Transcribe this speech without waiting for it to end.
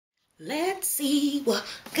Let's see what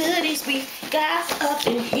goodies we got up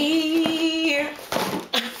in here.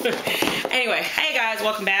 Anyway, hey guys,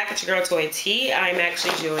 welcome back. It's your girl Toy T. I'm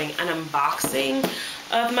actually doing an unboxing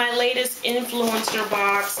of my latest Influenster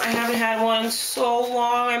box. I haven't had one in so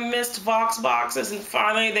long. I missed Voxboxes, and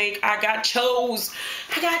finally I got chose.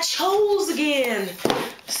 I got chose again.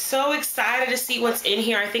 So excited to see what's in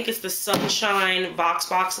here. I think it's the Sunshine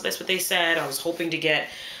Voxbox. That's what they said. I was hoping to get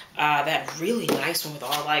that really nice one with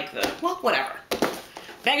all like the, well, whatever.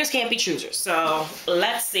 Beggars can't be choosers. So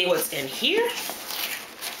let's see what's in here.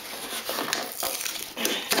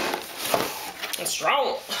 It's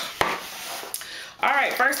strong. All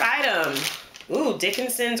right, first item. Ooh,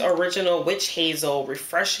 Dickinson's Original Witch Hazel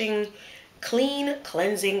Refreshing Clean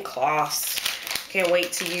Cleansing Cloths. Can't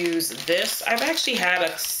wait to use this. I've actually had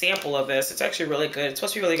a sample of this. It's actually really good. It's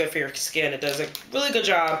supposed to be really good for your skin. It does a really good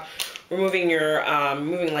job removing your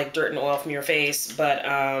removing like dirt and oil from your face, but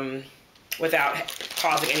without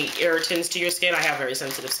causing any irritants to your skin. I have very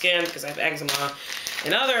sensitive skin because I have eczema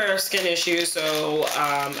and other skin issues, so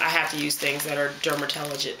I have to use things that are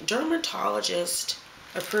dermatologist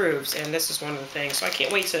approved, and this is one of the things. So I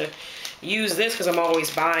can't wait to use this because I'm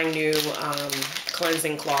always buying new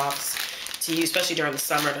cleansing cloths to use, especially during the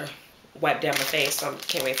summer, to wipe down my face. So I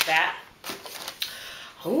can't wait for that.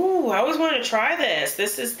 Ooh, I always wanted to try this.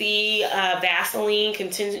 This is the Vaseline I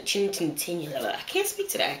can't speak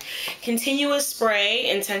today. Continuous Spray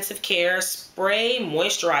Intensive Care Spray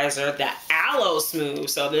Moisturizer, the Aloe Smooth.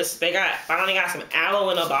 So this, they finally got some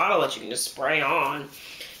aloe in a bottle that you can just spray on.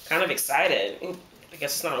 Kind of excited. Ooh, I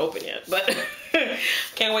guess it's not open yet, but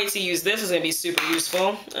can't wait to use this. It's gonna be super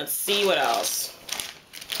useful. Let's see what else.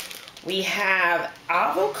 We have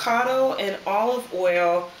avocado and olive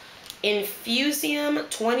oil Infusium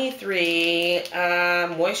 23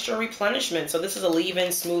 moisture replenishment. So this is a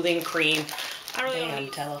leave-in smoothing cream. I really don't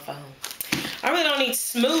need telephone. I really don't need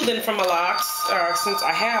smoothing from my locks since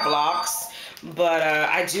I have locks, but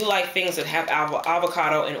I do like things that have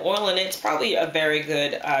avocado and oil in it. It's probably a very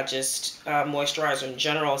good moisturizer in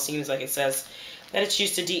general. It seems like it says that it's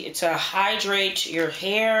used to hydrate your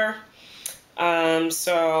hair.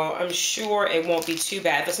 So I'm sure it won't be too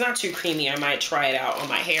bad. If it's not too creamy, I might try it out on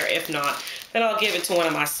my hair. If not, then I'll give it to one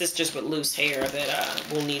of my sisters with loose hair that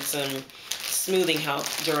will need some smoothing help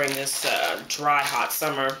during this dry, hot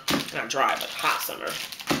summer. Not dry, but hot summer.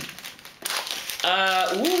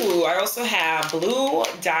 Ooh, I also have Blue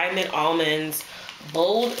Diamond Almonds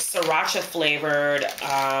Bold Sriracha flavored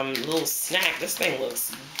little snack. This thing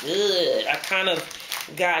looks good. I kind of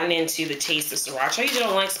gotten into the taste of sriracha. I usually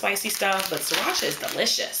don't like spicy stuff, but sriracha is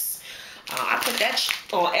delicious. I put that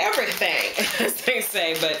on everything, as they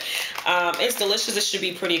say, but it's delicious. It should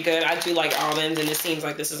be pretty good. I do like almonds, and it seems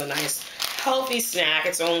like this is a nice, healthy snack.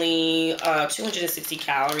 It's only 260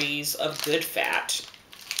 calories of good fat.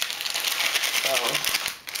 So,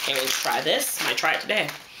 can't wait to try this. Might try it today.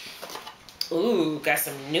 Ooh, got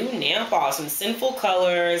some new nail polish, some Sinful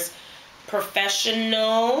Colors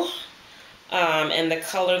Professional. And the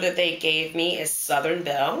color that they gave me is Southern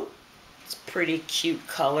Belle. It's a pretty cute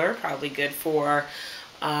color, probably good for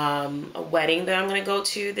a wedding that I'm gonna go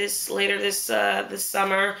to later this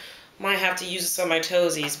summer. Might have to use this on my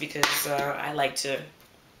toesies because I like to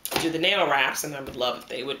do the nail wraps, and I would love if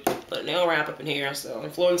they would put a nail wrap up in here. So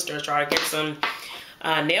Influenster, try to get some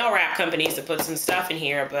nail wrap companies to put some stuff in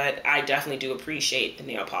here, but I definitely do appreciate the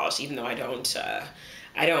nail polish, even though I don't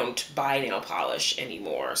buy nail polish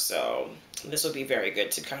anymore. So this will be very good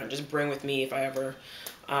to kind of just bring with me if I ever,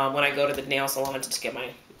 when I go to the nail salon to get my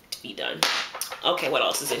feet done. Okay, what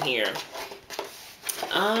else is in here?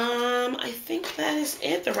 I think that is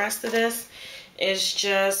it. The rest of this is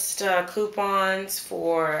just coupons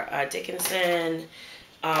for Dickinson.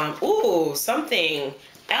 Ooh, something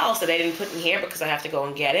else that I didn't put in here because I have to go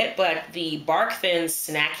and get it, but the Bark Thin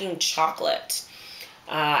Snacking Chocolate.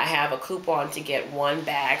 I have a coupon to get one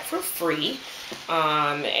bag for free,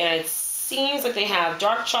 and it seems like they have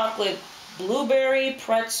dark chocolate, blueberry,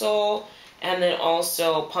 pretzel, and then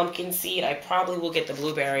also pumpkin seed. I probably will get the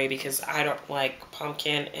blueberry because I don't like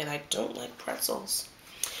pumpkin and I don't like pretzels.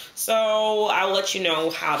 So I'll let you know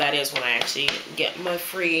how that is when I actually get my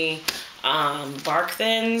free Bark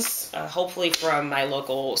Thins, hopefully from my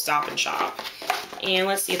local Stop and Shop. And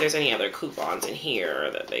let's see if there's any other coupons in here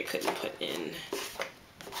that they couldn't put in.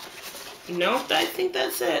 Nope, I think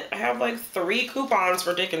that's it. I have like 3 coupons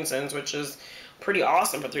for Dickinson's, which is pretty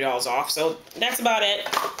awesome for $3 off. So that's about it.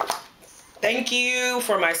 Thank you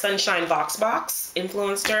for my Sunshine Voxbox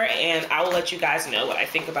Influencer, and I will let you guys know what I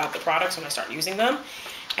think about the products when I start using them.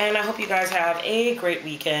 And I hope you guys have a great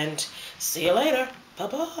weekend. See you later.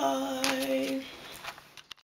 Bye-bye.